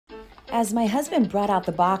As my husband brought out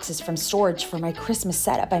the boxes from storage for my Christmas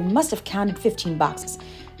setup, I must have counted 15 boxes.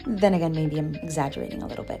 Then again, maybe I'm exaggerating a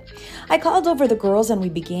little bit. I called over the girls and we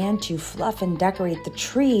began to fluff and decorate the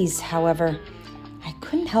trees. However, I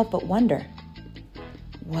couldn't help but wonder,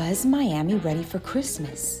 was Miami ready for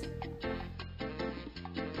Christmas?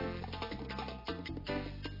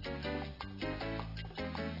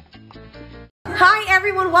 Hi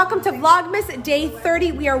everyone, welcome to Vlogmas Day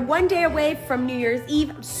 30. We are one day away from New Year's Eve.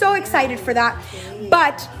 I'm so excited for that.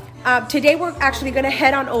 But today we're actually going to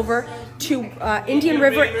head on over to Indian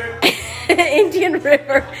River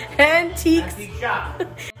Antiques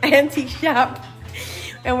Antique Shop,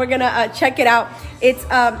 and we're gonna check it out. It's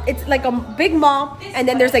like a big mall, and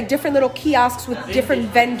then there's like different little kiosks with different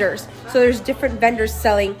vendors. So there's different vendors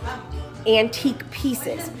selling antique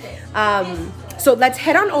pieces. So let's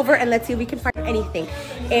head on over and let's see if we can find anything.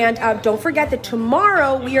 And don't forget that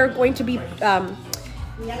tomorrow we are going to be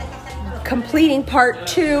completing part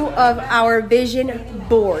 2 of our vision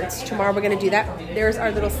boards. Tomorrow we're going to do that. There's our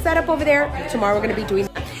little setup over there. Tomorrow we're going to be doing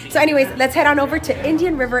that. So anyways, let's head on over to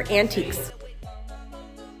Indian River Antiques.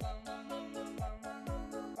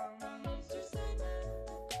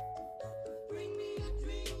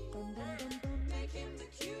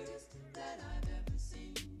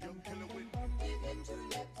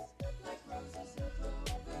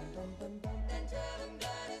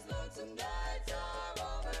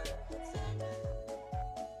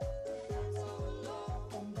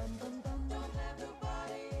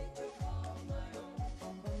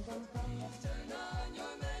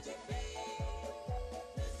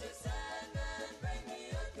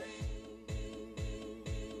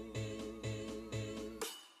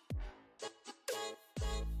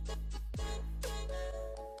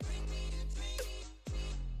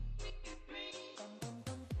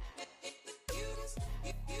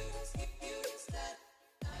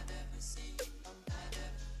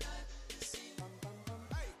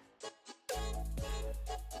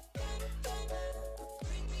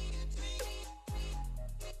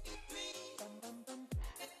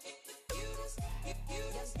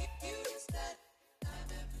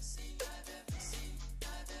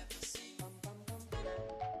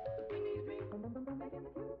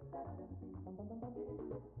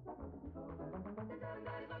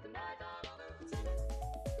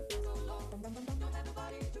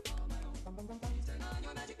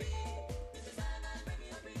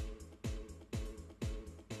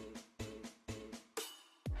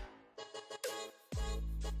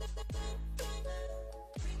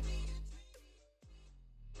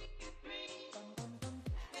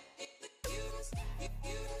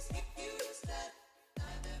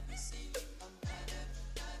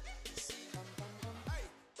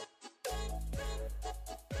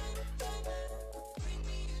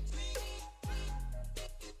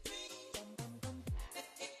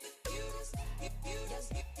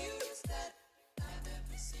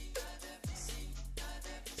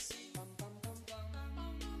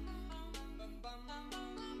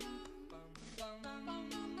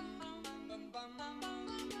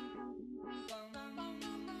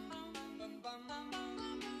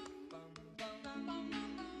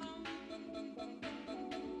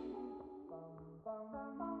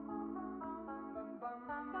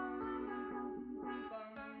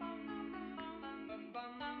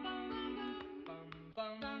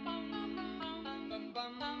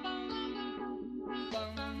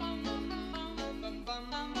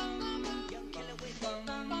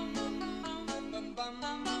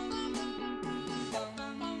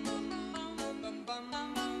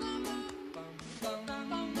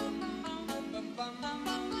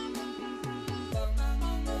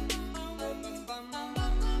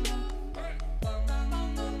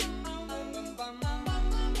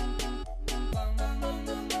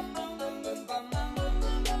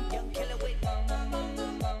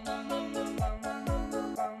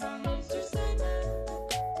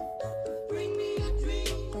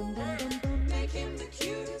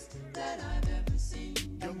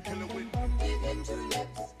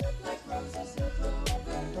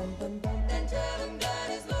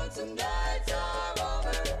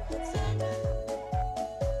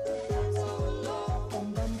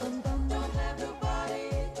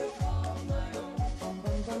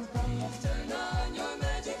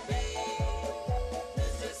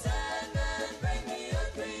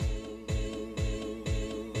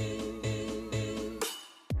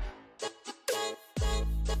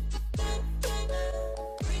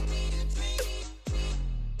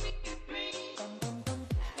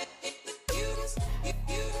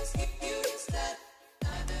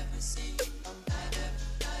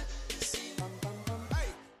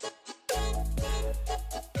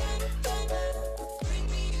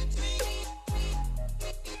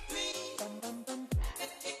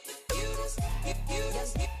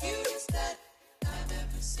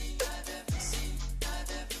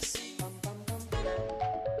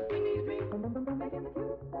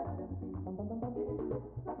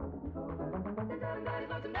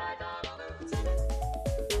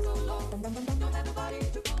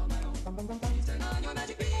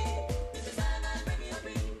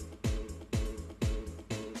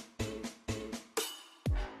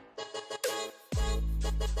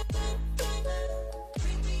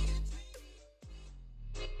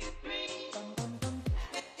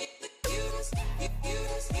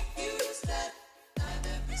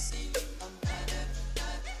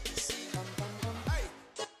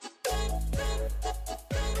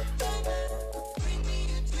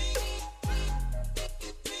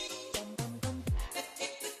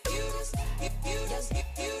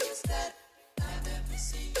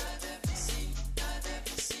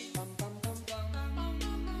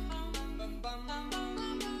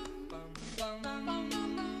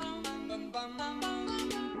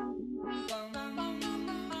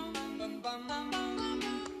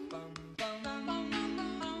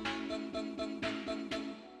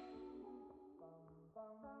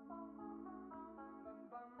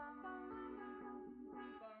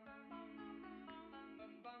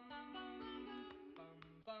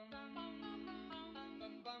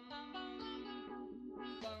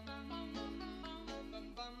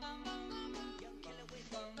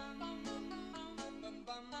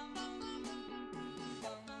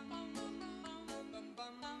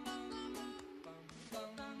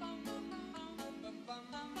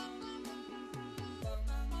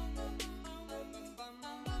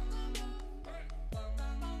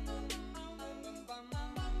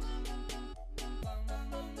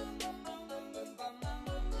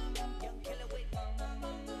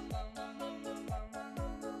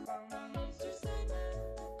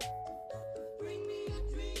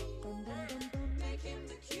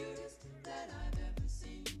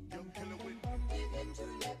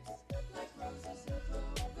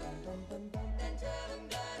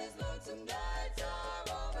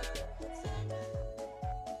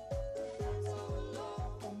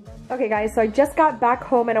 Okay guys, so I just got back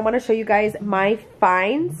home and I want to show you guys my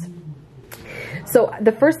finds. So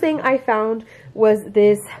the first thing I found was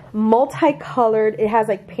this multicolored, it has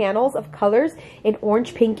like panels of colors in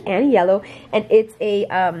orange, pink, and yellow, and it's a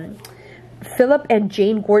Philip and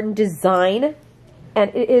Jane Gordon design,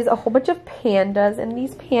 and it is a whole bunch of pandas, and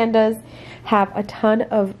these pandas have a ton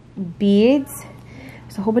of beads.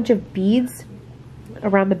 There's a whole bunch of beads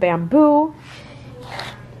around the bamboo,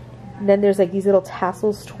 and then there's like these little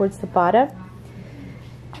tassels towards the bottom.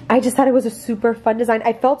 I just thought it was a super fun design.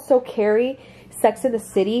 I felt so Carrie, Sex in the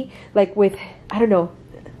City, like with, I don't know,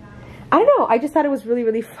 I just thought it was really,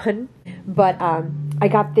 really fun. But I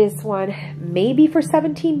got this one maybe for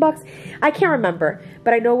 17 bucks. I can't remember,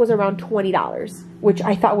 but I know it was around $20, which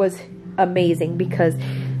I thought was amazing because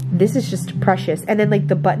this is just precious. And then like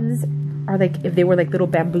the buttons are like if they were like little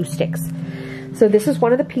bamboo sticks. So this is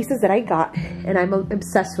one of the pieces that I got, and I'm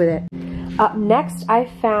obsessed with it. Up next, I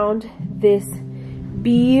found this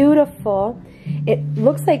beautiful, it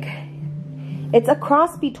looks like it's a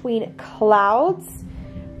cross between clouds,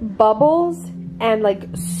 bubbles, and like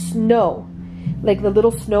snow, like the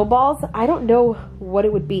little snowballs. I don't know what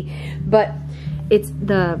it would be, but it's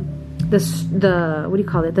the what do you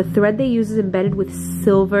call it? The thread they use is embedded with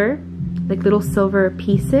silver, like little silver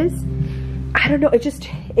pieces. I don't know,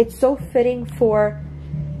 it's so fitting for,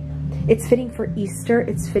 it's fitting for Easter,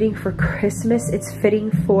 it's fitting for Christmas, it's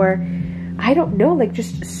fitting for, I don't know, like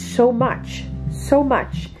just so much, so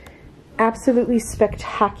much. Absolutely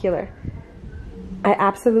spectacular. I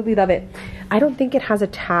absolutely love it. I don't think it has a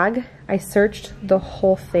tag. I searched the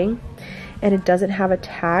whole thing and it doesn't have a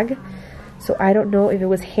tag. So I don't know if it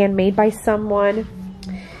was handmade by someone.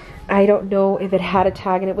 I don't know if it had a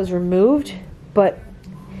tag and it was removed, but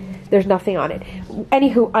there's nothing on it.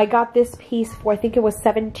 Anywho, I got this piece for, I think it was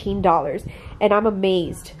 $17, and I'm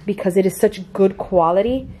amazed because it is such good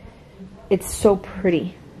quality. It's so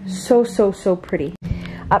pretty. So, so, so pretty.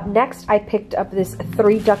 Up next, I picked up this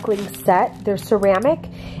 3 duckling set. They're ceramic,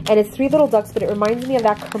 and it's 3 little ducks, but it reminds me of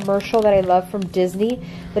that commercial that I love from Disney,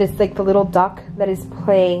 that is like the little duck that is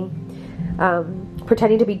playing,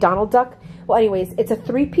 pretending to be Donald Duck. Well, anyways, it's a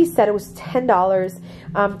 3-piece set. It was $10.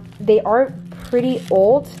 They are pretty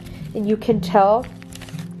old, and you can tell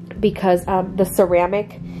because the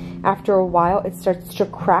ceramic, after a while, it starts to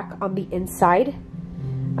crack on the inside.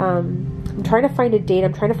 I'm trying to find a date.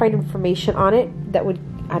 I'm trying to find information on it that would,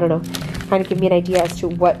 I don't know, kind of give me an idea as to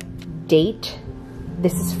what date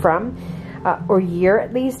this is from, or year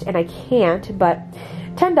at least, and I can't, but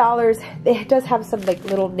 $10. It does have some like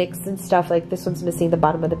little nicks and stuff, like this one's missing the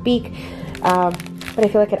bottom of the beak, but I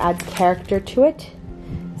feel like it adds character to it.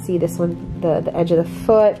 See this one, the edge of the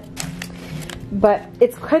foot. But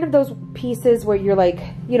it's kind of those pieces where you're like,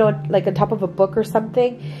 you know, like on top of a book or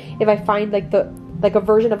something. If I find like a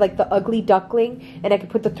version of like the ugly duckling, and I could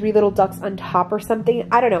put the 3 little ducks on top or something.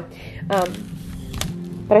 I don't know.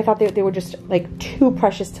 But I thought they were just like too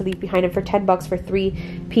precious to leave behind. And for $10 for 3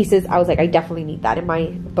 pieces, I was like, I definitely need that in my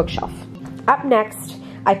bookshelf. Up next,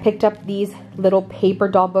 I picked up these little paper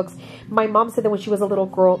doll books. My mom said that when she was a little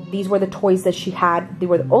girl, these were the toys that she had. They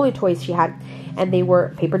were the only toys she had, and they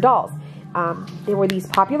were paper dolls. They were these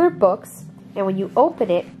popular books, and when you open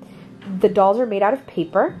it, the dolls are made out of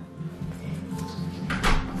paper.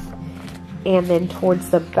 And then towards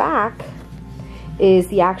the back is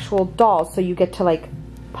the actual dolls, so you get to like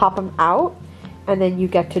pop them out, and then you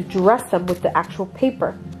get to dress them with the actual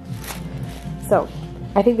paper. So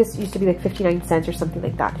I think this used to be like 59 cents or something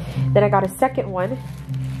like that. Then I got a second one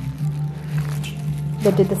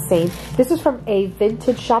that did the same. This is from a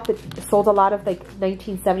vintage shop that sold a lot of like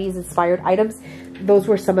 1970s inspired items. Those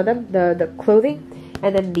were some of them, the clothing,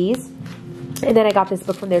 and then these. And then I got this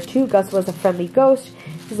book from there too. Gus Was a Friendly Ghost.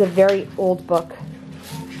 This is a very old book.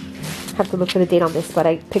 I have to look for the date on this, but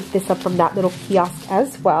I picked this up from that little kiosk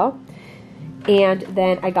as well. And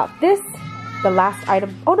then I got this, the last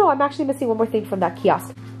item. Oh no, I'm actually missing one more thing from that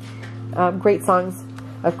kiosk. Great Songs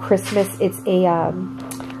of Christmas. It's a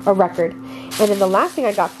record. And then the last thing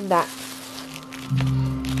I got from that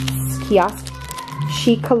kiosk,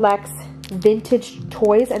 she collects vintage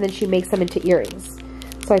toys and then she makes them into earrings.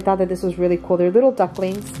 So I thought that this was really cool. They're little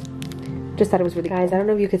ducklings. Just thought it was really cool. Guys, I don't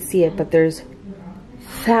know if you could see it, but there's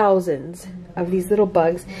thousands of these little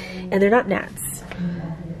bugs, and they're not gnats.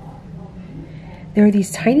 There are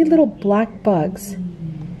these tiny little black bugs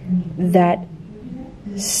that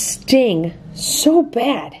sting so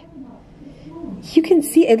bad. You can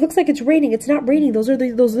see, it looks like it's raining. It's not raining. Those are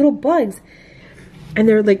those little bugs. And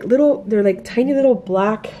they're like little, they're like tiny little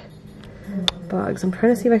black bugs. I'm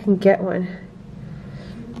trying to see if I can get one.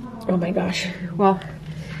 Oh my gosh. Well,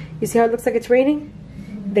 you see how it looks like it's raining?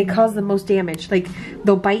 they cause the most damage. Like,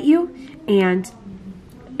 they'll bite you and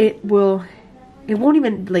it won't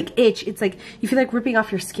even like itch. It's like you feel like ripping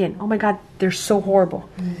off your skin. Oh my god, they're so horrible.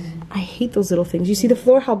 I hate those little things. You see the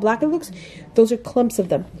floor, how black it looks? Those are clumps of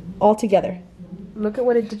them all together. Look at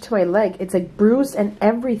what it did to my leg. It's like bruised and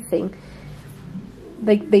everything.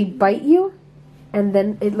 Like, they bite you and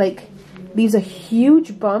then it like leaves a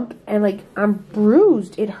huge bump and like I'm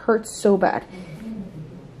bruised. It hurts so bad.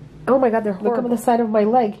 Oh my god, they're horrible. Look on the side of my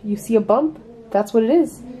leg. You see a bump? That's what it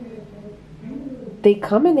is. They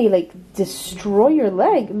come and they like destroy your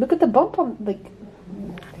leg. Look at the bump on, like,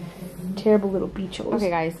 terrible little beachos. Okay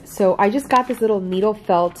guys, so I just got this little needle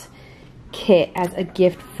felt kit as a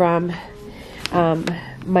gift from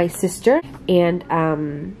my sister,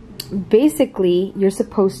 and basically you're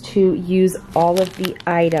supposed to use all of the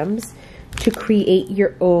items to create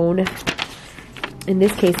your own. In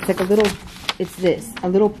this case, it's like a little, it's this, a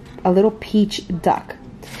little peach duck.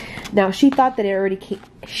 Now, she thought that it already came,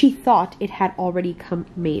 she thought it had already come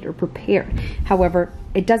made or prepared. However,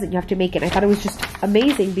 it doesn't. You have to make it. I thought it was just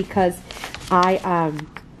amazing because I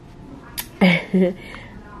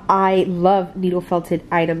I love needle felted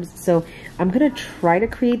items. So I'm going to try to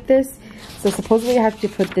create this. So supposedly I have to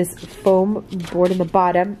put this foam board in the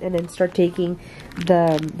bottom and then start taking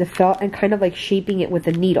the felt and kind of like shaping it with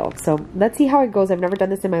a needle. So let's see how it goes. I've never done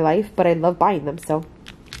this in my life, but I love buying them. So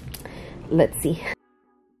let's see.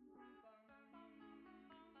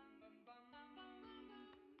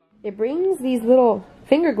 It brings these little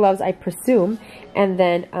finger gloves, I presume, and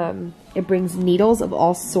then it brings needles of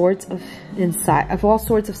all sorts of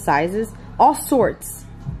sizes, all sorts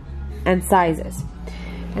and sizes,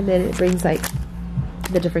 and then it brings like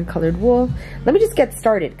the different colored wool. Let me just get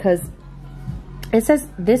started because it says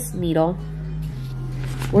this needle.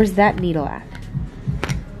 Where's that needle at?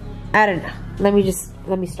 I don't know.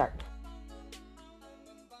 Let me start.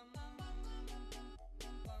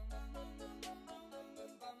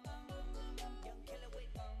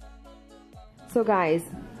 So guys,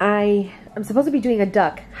 I'm supposed to be doing a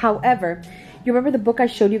duck. However, you remember the book I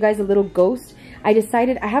showed you guys, a little ghost? I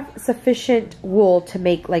decided I have sufficient wool to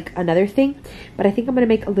make like another thing, but I think I'm gonna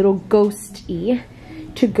make a little ghosty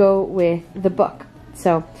to go with the book.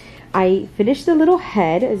 So I finished the little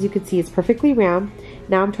head. As you can see, it's perfectly round.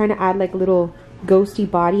 Now I'm trying to add like a little ghosty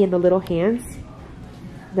body and the little hands.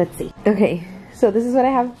 Let's see. Okay, so this is what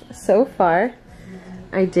I have so far.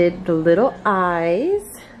 I did the little eyes,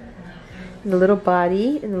 and the little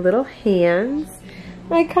body, and the little hands.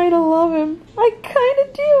 I kind of love him. I kind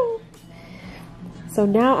of do. So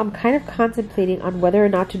now I'm kind of contemplating on whether or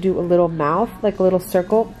not to do a little mouth, like a little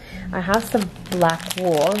circle. I have some black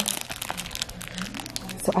wool,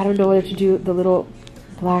 so I don't know whether to do the little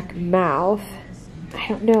black mouth. I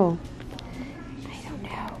don't know.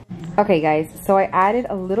 Okay guys, so I added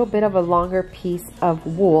a little bit of a longer piece of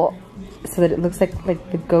wool so that it looks like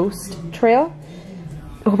the ghost trail.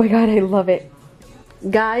 Oh my god, I love it.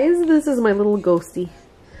 Guys, this is my little ghosty.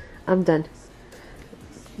 I'm done.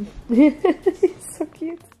 He's so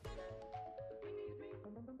cute.